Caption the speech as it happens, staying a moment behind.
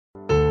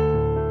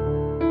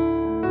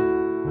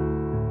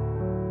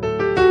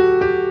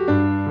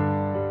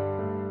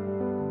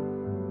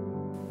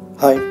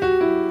Hi,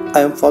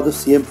 I am Father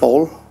C.M.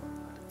 Paul,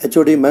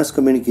 HOD Mass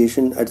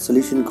Communication at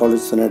Salesian College,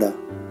 Sonada.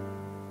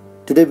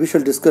 Today we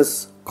shall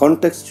discuss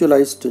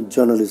Contextualized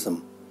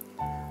Journalism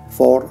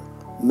for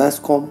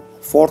MassCom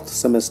 4th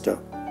semester,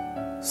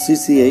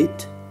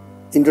 CC8,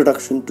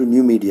 Introduction to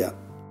New Media.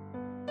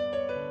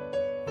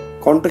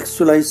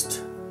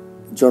 Contextualized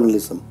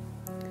Journalism.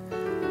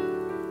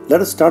 Let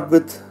us start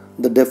with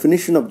the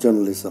definition of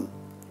journalism.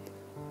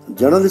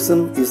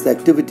 Journalism is the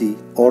activity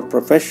or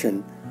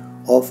profession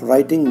of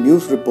writing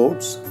news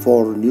reports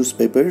for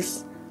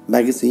newspapers,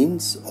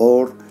 magazines,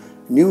 or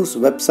news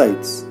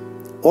websites,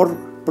 or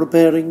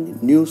preparing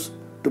news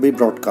to be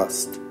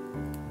broadcast.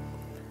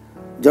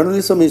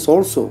 Journalism is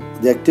also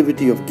the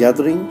activity of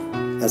gathering,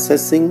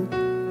 assessing,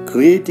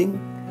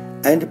 creating,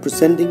 and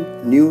presenting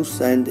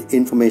news and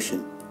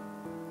information.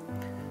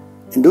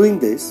 In doing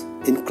this,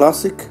 in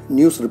classic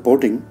news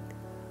reporting,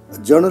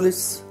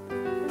 journalists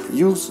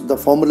use the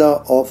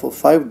formula of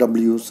 5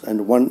 W's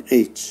and 1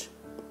 H.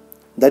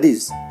 That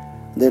is,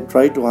 they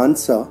try to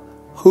answer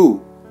who,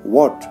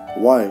 what,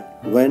 why,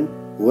 when,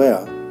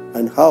 where,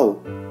 and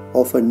how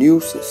of a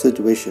news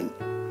situation.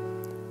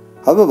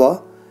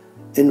 However,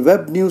 in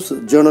web news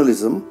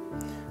journalism,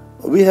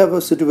 we have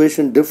a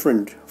situation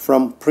different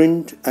from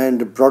print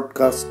and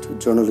broadcast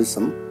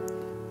journalism,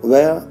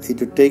 where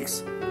it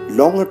takes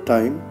longer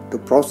time to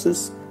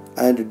process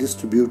and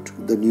distribute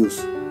the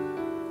news.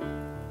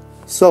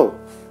 So,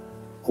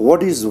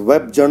 what is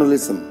web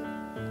journalism?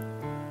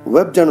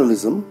 Web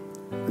journalism,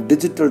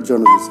 digital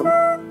journalism,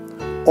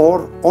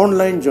 or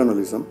online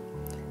journalism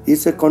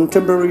is a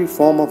contemporary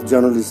form of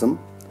journalism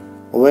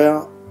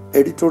where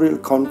editorial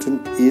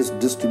content is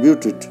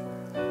distributed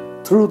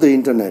through the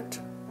internet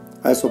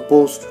as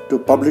opposed to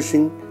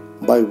publishing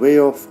by way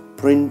of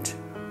print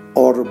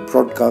or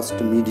broadcast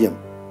medium.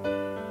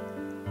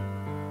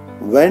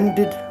 When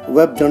did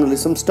web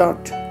journalism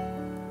start?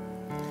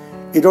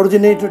 It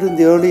originated in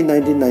the early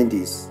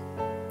 1990s.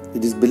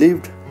 It is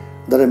believed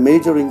that a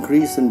major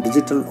increase in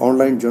digital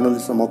online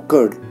journalism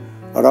occurred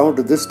around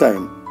this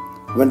time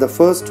when the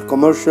first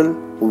commercial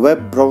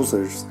web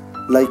browsers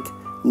like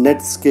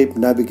Netscape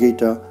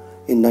Navigator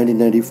in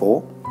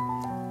 1994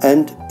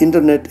 and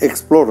Internet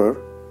Explorer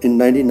in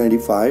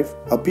 1995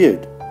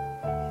 appeared.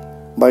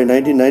 By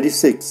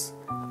 1996,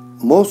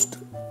 most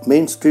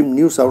mainstream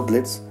news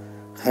outlets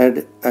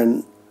had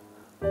an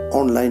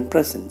online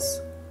presence.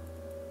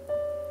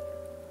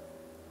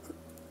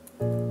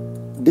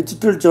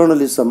 Digital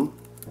journalism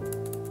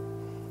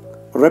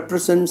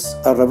represents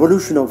a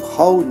revolution of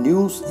how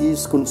news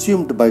is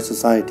consumed by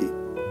society.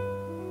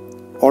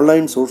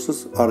 Online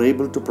sources are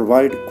able to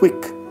provide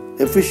quick,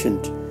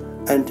 efficient,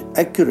 and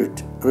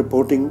accurate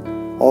reporting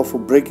of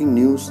breaking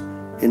news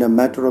in a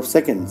matter of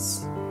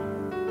seconds,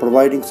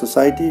 providing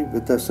society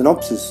with a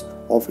synopsis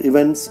of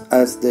events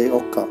as they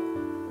occur.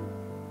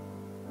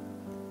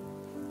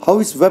 How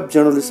is web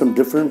journalism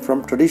different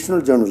from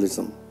traditional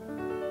journalism?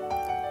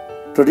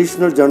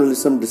 Traditional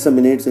journalism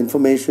disseminates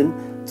information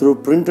through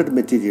printed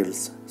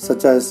materials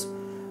such as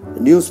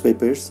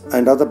newspapers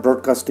and other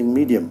broadcasting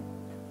medium,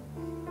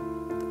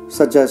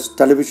 such as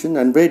television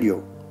and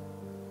radio.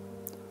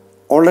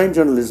 Online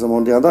journalism,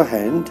 on the other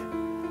hand,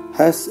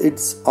 has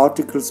its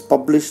articles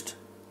published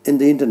in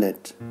the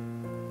internet.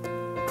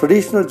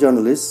 Traditional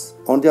journalists,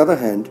 on the other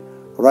hand,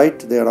 write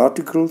their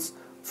articles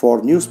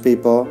for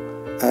newspaper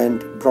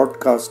and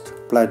broadcast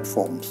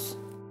platforms.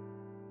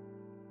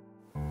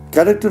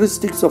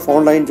 Characteristics of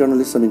online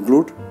journalism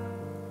include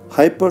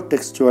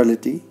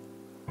hypertextuality,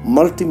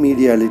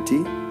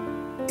 multimediality,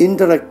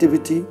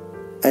 interactivity,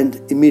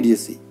 and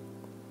immediacy.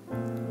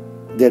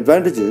 The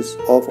advantages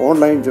of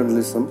online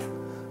journalism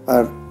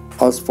are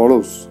as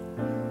follows.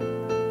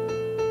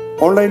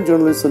 Online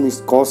journalism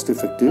is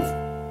cost-effective.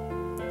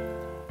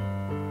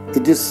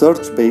 It is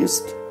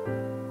search-based.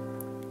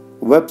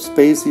 Web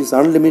space is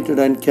unlimited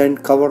and can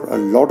cover a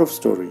lot of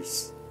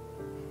stories.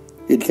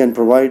 It can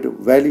provide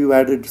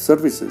value-added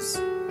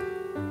services.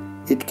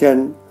 It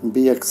can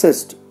be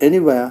accessed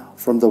anywhere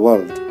from the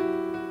world,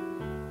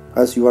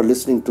 as you are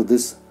listening to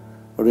this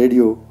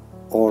radio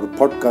or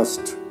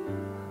podcast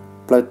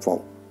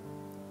platform.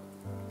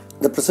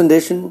 The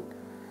presentation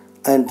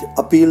and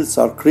appeals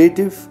are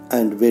creative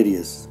and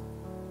various.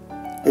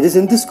 It is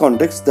in this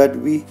context that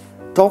we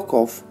talk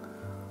of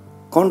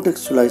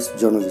contextualized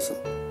journalism.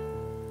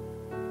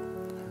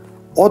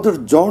 Author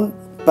John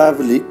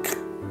Pavlik,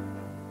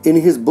 in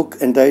his book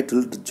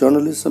entitled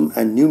Journalism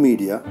and New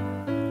Media,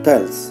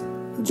 tells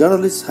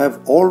journalists have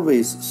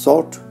always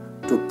sought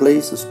to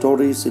place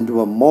stories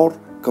into a more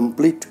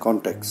complete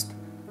context.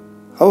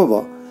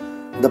 However,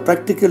 the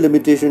practical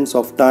limitations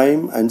of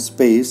time and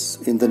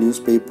space in the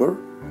newspaper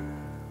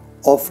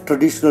of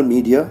traditional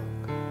media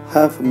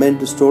have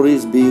meant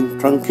stories being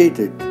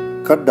truncated,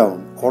 cut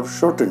down, or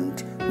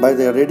shortened by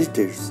their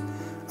editors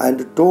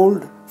and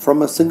told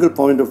from a single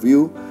point of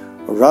view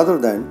rather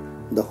than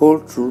the whole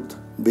truth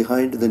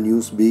behind the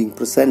news being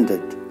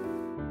presented.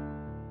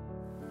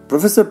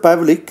 Professor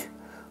Pavlik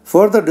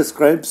further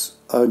describes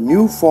a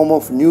new form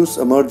of news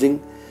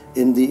emerging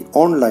in the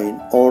online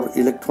or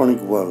electronic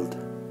world.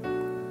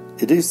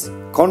 It is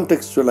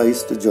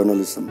contextualized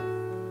journalism.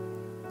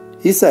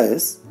 He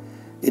says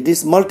it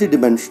is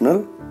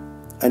multidimensional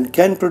and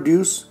can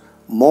produce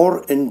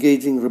more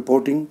engaging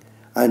reporting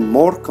and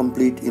more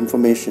complete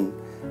information,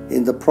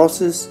 in the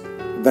process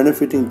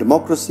benefiting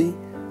democracy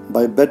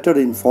by better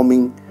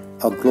informing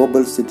a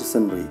global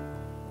citizenry.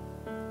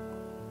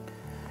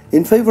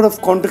 In favor of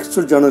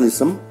contextual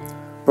journalism,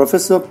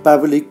 Professor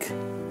Pavlik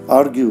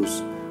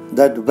argues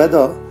that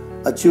whether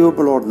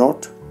achievable or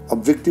not,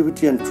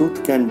 objectivity and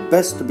truth can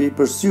best be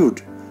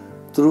pursued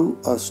through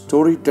a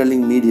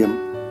storytelling medium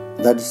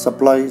that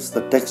supplies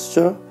the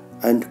texture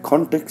and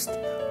context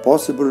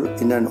possible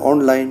in an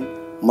online,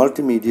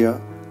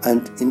 multimedia,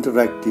 and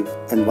interactive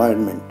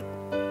environment.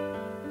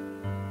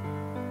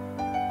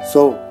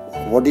 So,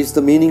 what is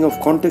the meaning of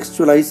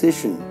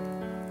contextualization?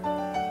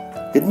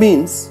 It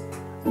means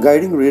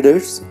guiding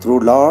readers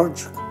through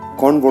large,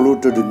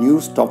 convoluted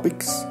news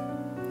topics.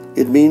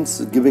 It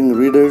means giving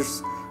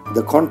readers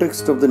the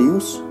context of the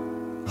news,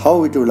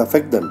 how it will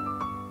affect them.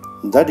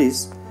 That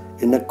is,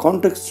 in a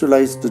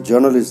contextualized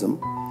journalism,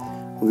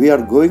 we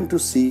are going to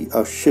see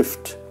a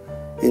shift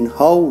in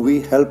how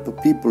we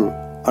help people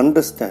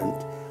understand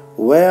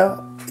where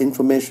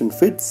information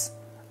fits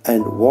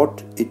and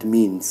what it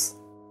means.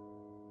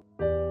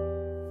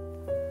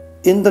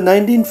 In the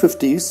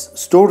 1950s,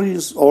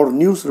 stories or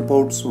news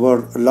reports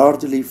were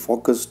largely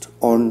focused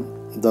on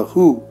the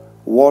who,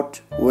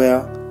 what,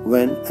 where,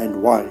 when,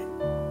 and why.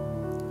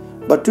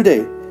 But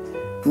today,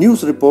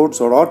 news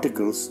reports or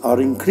articles are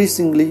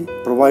increasingly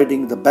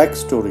providing the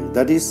backstory,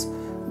 that is,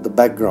 the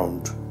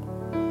background.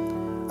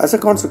 As a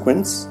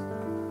consequence,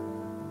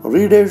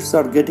 readers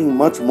are getting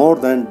much more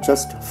than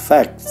just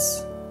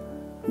facts.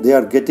 They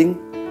are getting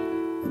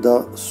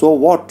the so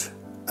what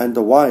and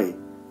the why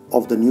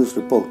of the news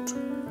report.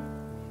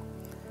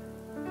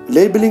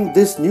 Labeling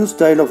this new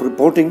style of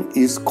reporting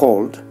is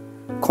called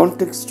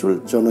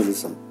contextual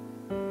journalism.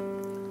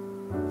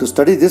 To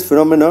study this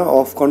phenomena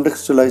of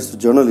contextualized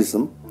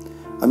journalism,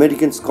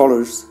 American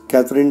scholars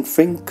Catherine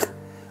Fink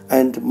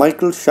and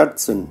Michael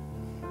Shudson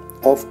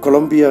of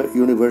Columbia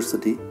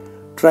University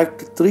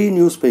tracked 3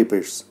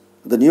 newspapers,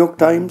 the New York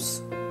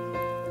Times,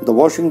 the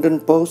Washington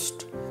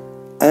Post,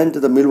 and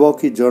the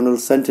Milwaukee Journal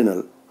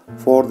Sentinel,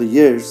 for the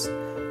years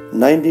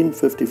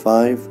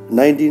 1955,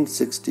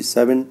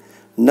 1967,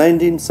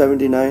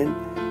 1979,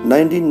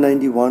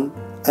 1991,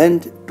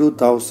 and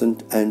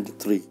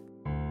 2003.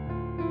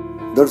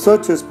 The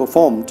researchers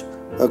performed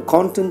a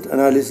content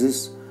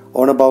analysis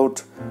on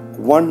about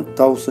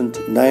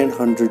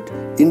 1,900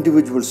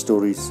 individual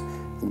stories,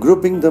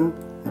 grouping them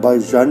by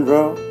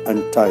genre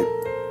and type.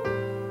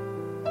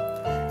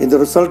 In the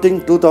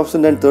resulting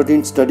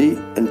 2013 study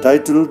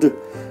entitled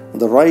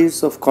The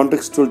Rise of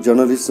Contextual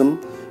Journalism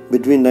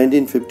Between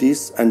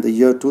 1950s and the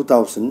Year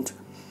 2000,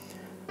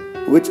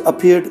 which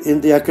appeared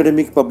in the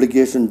academic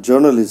publication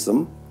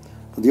Journalism,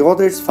 the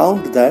authors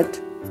found that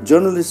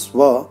journalists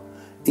were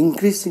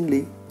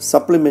increasingly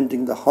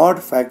supplementing the hard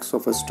facts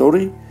of a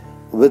story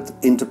with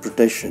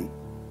interpretation.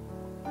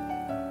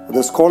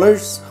 The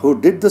scholars who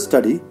did the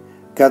study,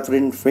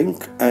 Catherine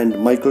Fink and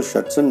Michael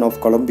Shudson of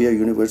Columbia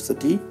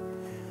University,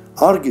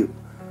 argue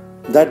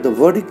that the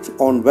verdict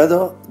on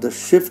whether the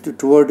shift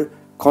toward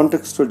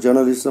contextual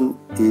journalism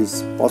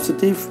is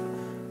positive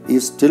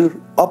is still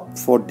up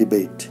for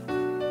debate.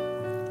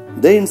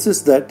 They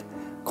insist that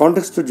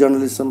contextual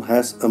journalism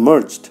has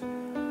emerged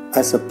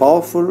as a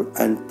powerful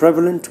and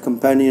prevalent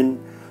companion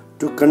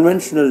to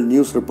conventional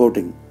news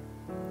reporting.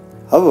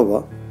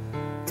 However,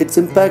 its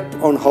impact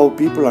on how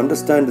people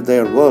understand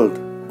their world,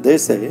 they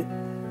say,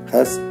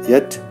 has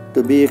yet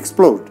to be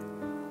explored.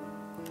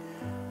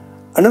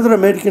 Another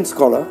American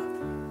scholar,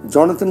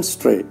 Jonathan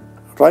Stray,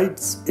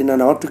 writes in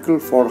an article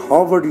for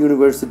Harvard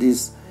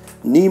University's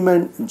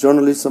Nieman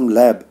Journalism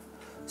Lab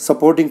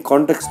supporting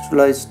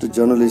contextualized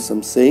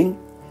journalism, saying,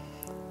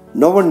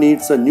 "No one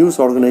needs a news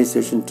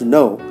organization to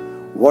know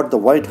what the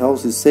White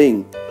House is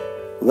saying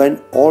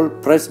when all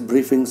press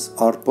briefings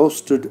are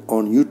posted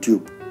on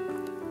YouTube.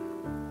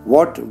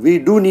 What we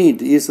do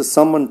need is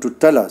someone to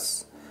tell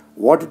us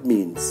what it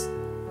means.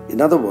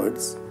 In other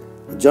words,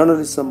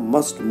 journalism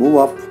must move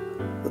up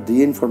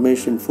the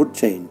information food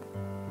chain.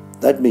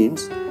 That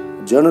means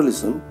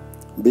journalism,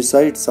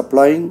 besides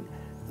supplying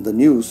the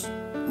news,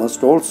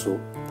 must also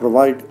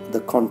provide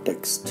the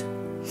context."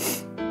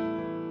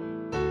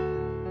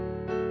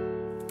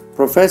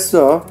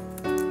 Professor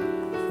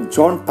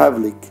John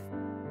Pavlik,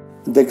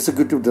 the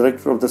Executive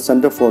Director of the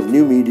Center for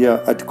New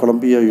Media at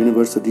Columbia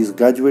University's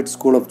Graduate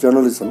School of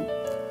Journalism,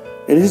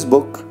 in his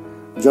book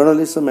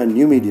Journalism and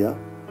New Media,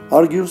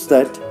 argues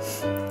that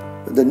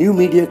the new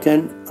media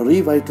can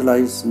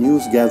revitalize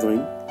news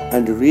gathering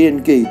and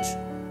re-engage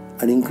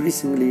an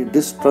increasingly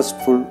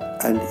distrustful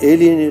and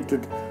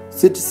alienated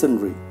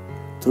citizenry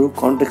through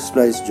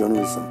contextualized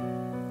journalism.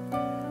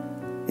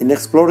 In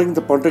exploring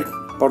the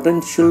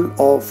potential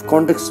of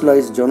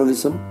contextualized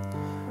journalism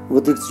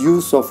with its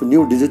use of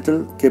new digital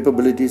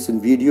capabilities in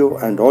video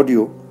and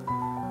audio,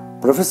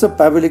 Professor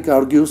Pavlik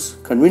argues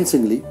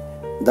convincingly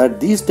that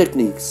these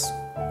techniques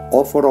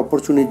offer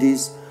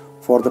opportunities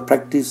for the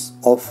practice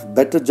of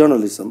better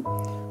journalism,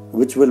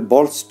 which will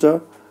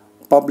bolster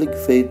public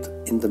faith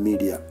in the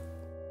media.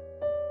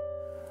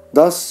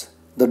 Thus,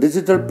 the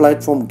digital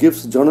platform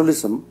gives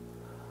journalism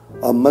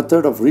a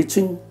method of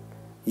reaching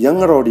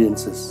younger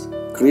audiences,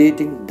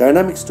 creating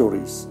dynamic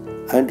stories,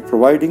 and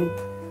providing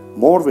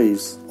more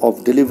ways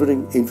of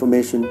delivering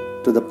information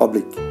to the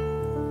public.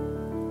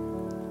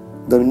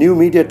 The new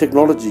media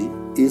technology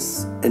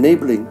is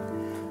enabling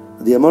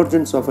the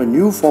emergence of a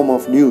new form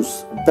of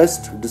news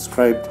best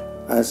described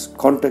as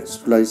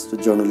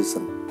contextualized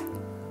journalism.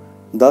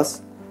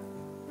 Thus,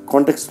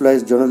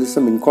 contextualized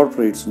journalism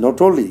incorporates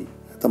not only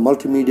the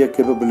multimedia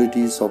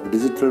capabilities of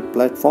digital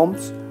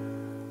platforms,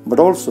 but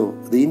also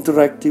the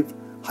interactive,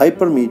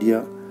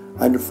 hypermedia,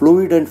 and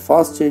fluid and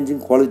fast-changing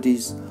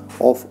qualities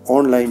of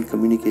online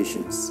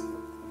communications.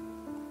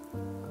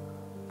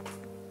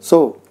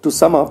 So, to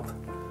sum up,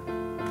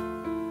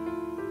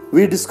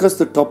 we discussed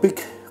the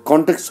topic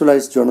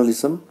contextualized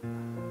journalism,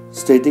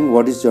 stating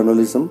what is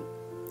journalism,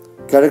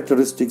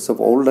 characteristics of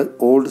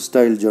old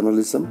style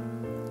journalism,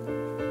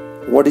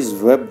 what is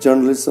web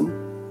journalism,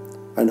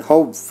 and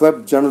how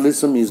web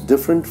journalism is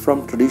different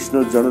from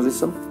traditional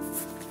journalism,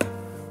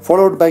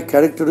 followed by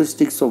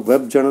characteristics of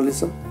web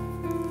journalism,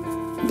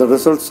 the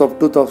results of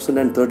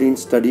 2013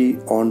 study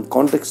on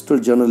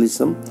contextual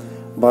journalism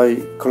by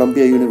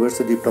Columbia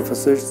University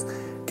professors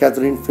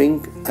Catherine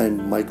Fink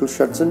and Michael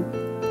Schudson,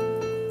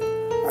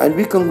 and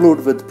we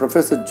conclude with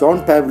Professor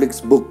John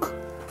Pavlik's book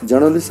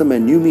Journalism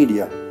and New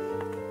Media,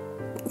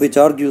 which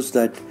argues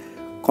that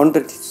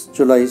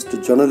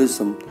contextualized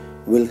journalism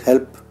will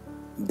help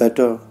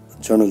better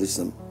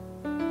journalism.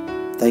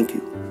 Thank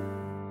you.